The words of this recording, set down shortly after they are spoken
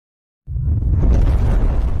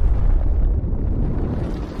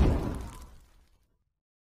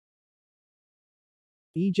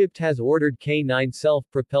Egypt has ordered K-9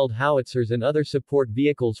 self-propelled howitzers and other support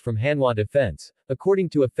vehicles from Hanwha Defense, according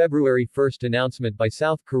to a February 1 announcement by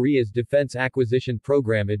South Korea's Defense Acquisition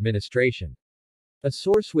Program Administration. A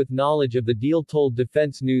source with knowledge of the deal told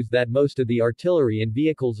Defense News that most of the artillery and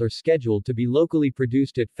vehicles are scheduled to be locally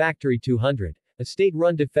produced at Factory 200, a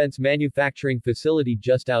state-run defense manufacturing facility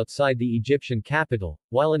just outside the Egyptian capital,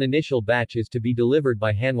 while an initial batch is to be delivered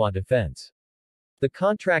by Hanwha Defense. The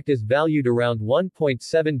contract is valued around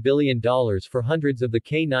 $1.7 billion for hundreds of the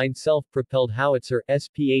K-9 self-propelled howitzer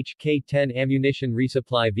SPH K-10 ammunition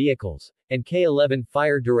resupply vehicles, and K-11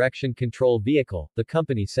 fire direction control vehicle, the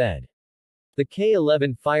company said. The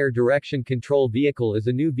K-11 fire direction control vehicle is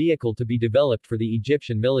a new vehicle to be developed for the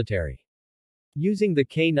Egyptian military. Using the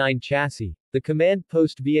K-9 chassis, the command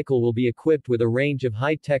post vehicle will be equipped with a range of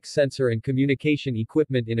high-tech sensor and communication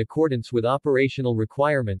equipment in accordance with operational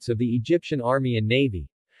requirements of the Egyptian Army and Navy.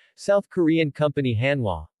 South Korean company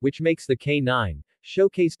Hanwha, which makes the K-9,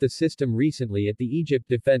 showcased the system recently at the Egypt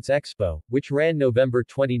Defence Expo, which ran November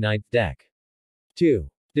 29. Dec. 2.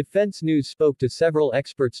 Defense News spoke to several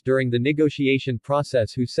experts during the negotiation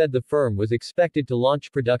process who said the firm was expected to launch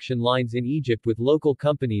production lines in Egypt with local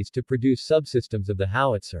companies to produce subsystems of the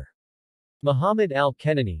howitzer. Mohammed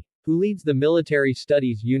Al-Kenani, who leads the military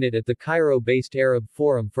studies unit at the Cairo-based Arab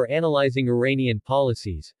Forum for Analyzing Iranian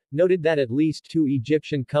Policies, noted that at least 2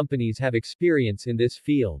 Egyptian companies have experience in this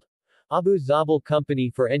field. Abu Zabal Company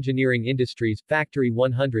for Engineering Industries, Factory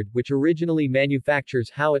 100, which originally manufactures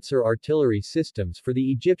howitzer artillery systems for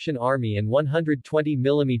the Egyptian Army and 120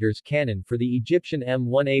 mm cannon for the Egyptian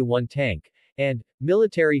M1A1 tank, and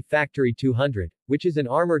Military Factory 200, which is an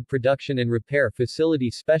armored production and repair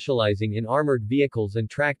facility specializing in armored vehicles and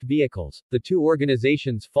tracked vehicles. The 2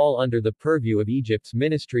 organizations fall under the purview of Egypt's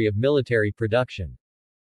Ministry of Military Production.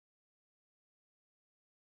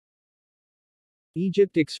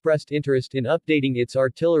 Egypt expressed interest in updating its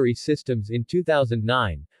artillery systems in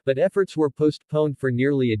 2009, but efforts were postponed for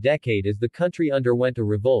nearly a decade as the country underwent a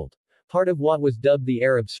revolt, part of what was dubbed the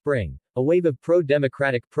Arab Spring, a wave of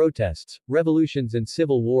pro-democratic protests, revolutions and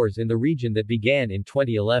civil wars in the region that began in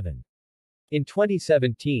 2011. In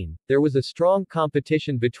 2017, there was a strong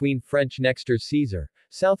competition between French Nexter Caesar,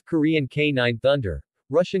 South Korean K-9 Thunder,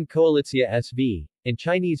 Russian Koalitsiya SV, and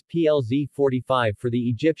Chinese PLZ-45 for the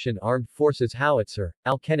Egyptian Armed Forces howitzer,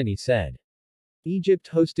 Al-Kenani said. Egypt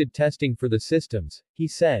hosted testing for the systems, he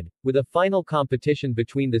said, with a final competition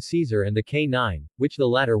between the Caesar and the K-9, which the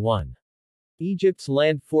latter won. Egypt's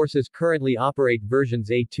land forces currently operate versions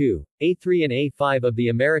A2, A3 and A5 of the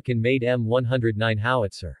American-made M109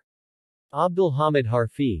 howitzer. Abdul Hamid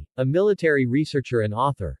Harfi, a military researcher and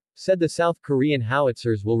author, said the South Korean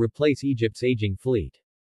howitzers will replace Egypt's aging fleet.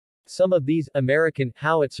 Some of these American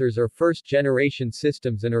howitzers are first-generation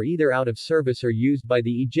systems and are either out of service or used by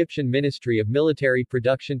the Egyptian Ministry of Military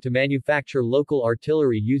Production to manufacture local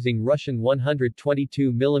artillery using Russian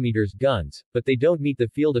 122 mm guns, but they don't meet the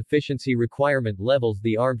field efficiency requirement levels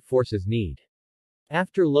the armed forces need.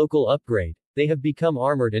 After local upgrade, they have become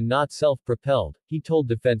armored and not self-propelled, he told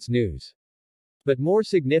Defense News. But more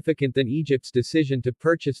significant than Egypt's decision to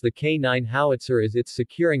purchase the K-9 howitzer is its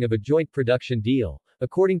securing of a joint production deal,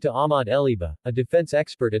 according to Ahmad Eliba, a defense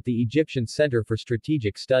expert at the Egyptian Center for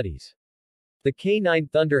Strategic Studies. The K-9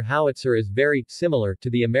 Thunder howitzer is very similar to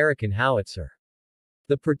the American howitzer.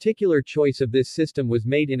 The particular choice of this system was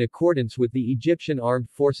made in accordance with the Egyptian Armed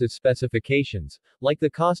Forces specifications, like the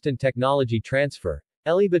cost and technology transfer,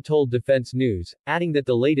 Eliba told Defense News, adding that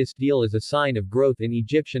the latest deal is a sign of growth in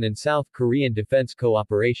Egyptian and South Korean defense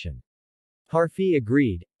cooperation. Harfi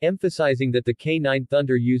agreed, emphasizing that the K-9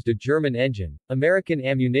 Thunder used a German engine, American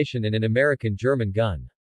ammunition and an American-German gun.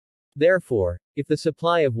 Therefore, if the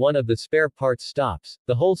supply of one of the spare parts stops,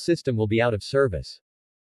 the whole system will be out of service.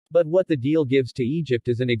 But what the deal gives to Egypt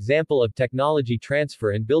is an example of technology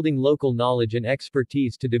transfer and building local knowledge and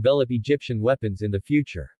expertise to develop Egyptian weapons in the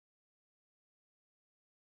future.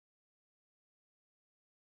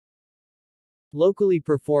 Locally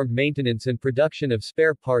performed maintenance and production of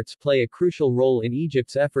spare parts play a crucial role in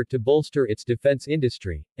Egypt's effort to bolster its defense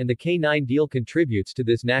industry, and the K-9 deal contributes to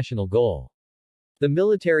this national goal. The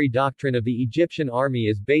military doctrine of the Egyptian army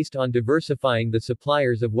is based on diversifying the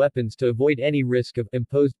suppliers of weapons to avoid any risk of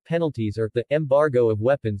imposed penalties or the embargo of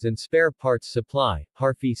weapons and spare parts supply,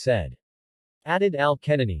 Harfi said. Added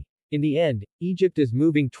Al-Kenani. In the end, Egypt is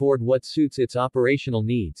moving toward what suits its operational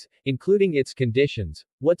needs, including its conditions,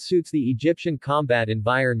 what suits the Egyptian combat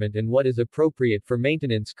environment and what is appropriate for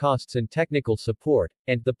maintenance costs and technical support,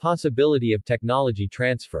 and the possibility of technology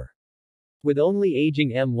transfer. With only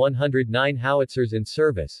aging M109 howitzers in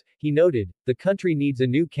service, he noted, the country needs a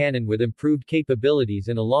new cannon with improved capabilities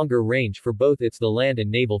and a longer range for both its the land and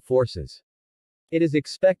naval forces. It is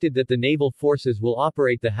expected that the naval forces will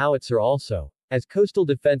operate the howitzer also, as coastal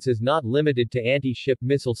defense is not limited to anti-ship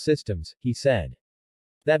missile systems, he said.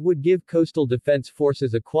 That would give coastal defense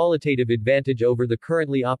forces a qualitative advantage over the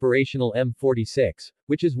currently operational M46,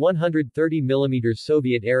 which is 130 mm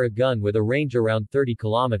Soviet-era gun with a range around 30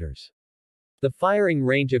 kilometers. The firing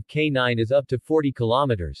range of K9 is up to 40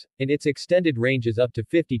 kilometers, and its extended range is up to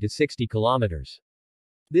 50 to 60 kilometers.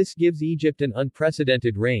 This gives Egypt an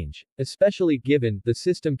unprecedented range, especially given the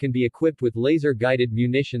system can be equipped with laser-guided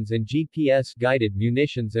munitions and GPS-guided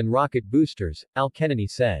munitions and rocket boosters, Al-Kenani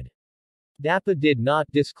said. DAPA did not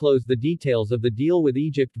disclose the details of the deal with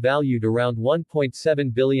Egypt valued around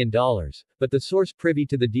 $1.7 billion, but the source privy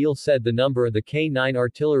to the deal said the number of the K9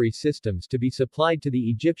 artillery systems to be supplied to the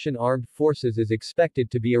Egyptian armed forces is expected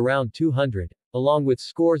to be around 200, along with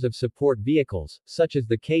scores of support vehicles, such as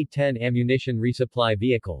the K-10 ammunition resupply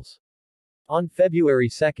vehicles. On February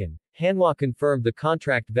 2, Hanwha confirmed the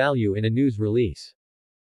contract value in a news release.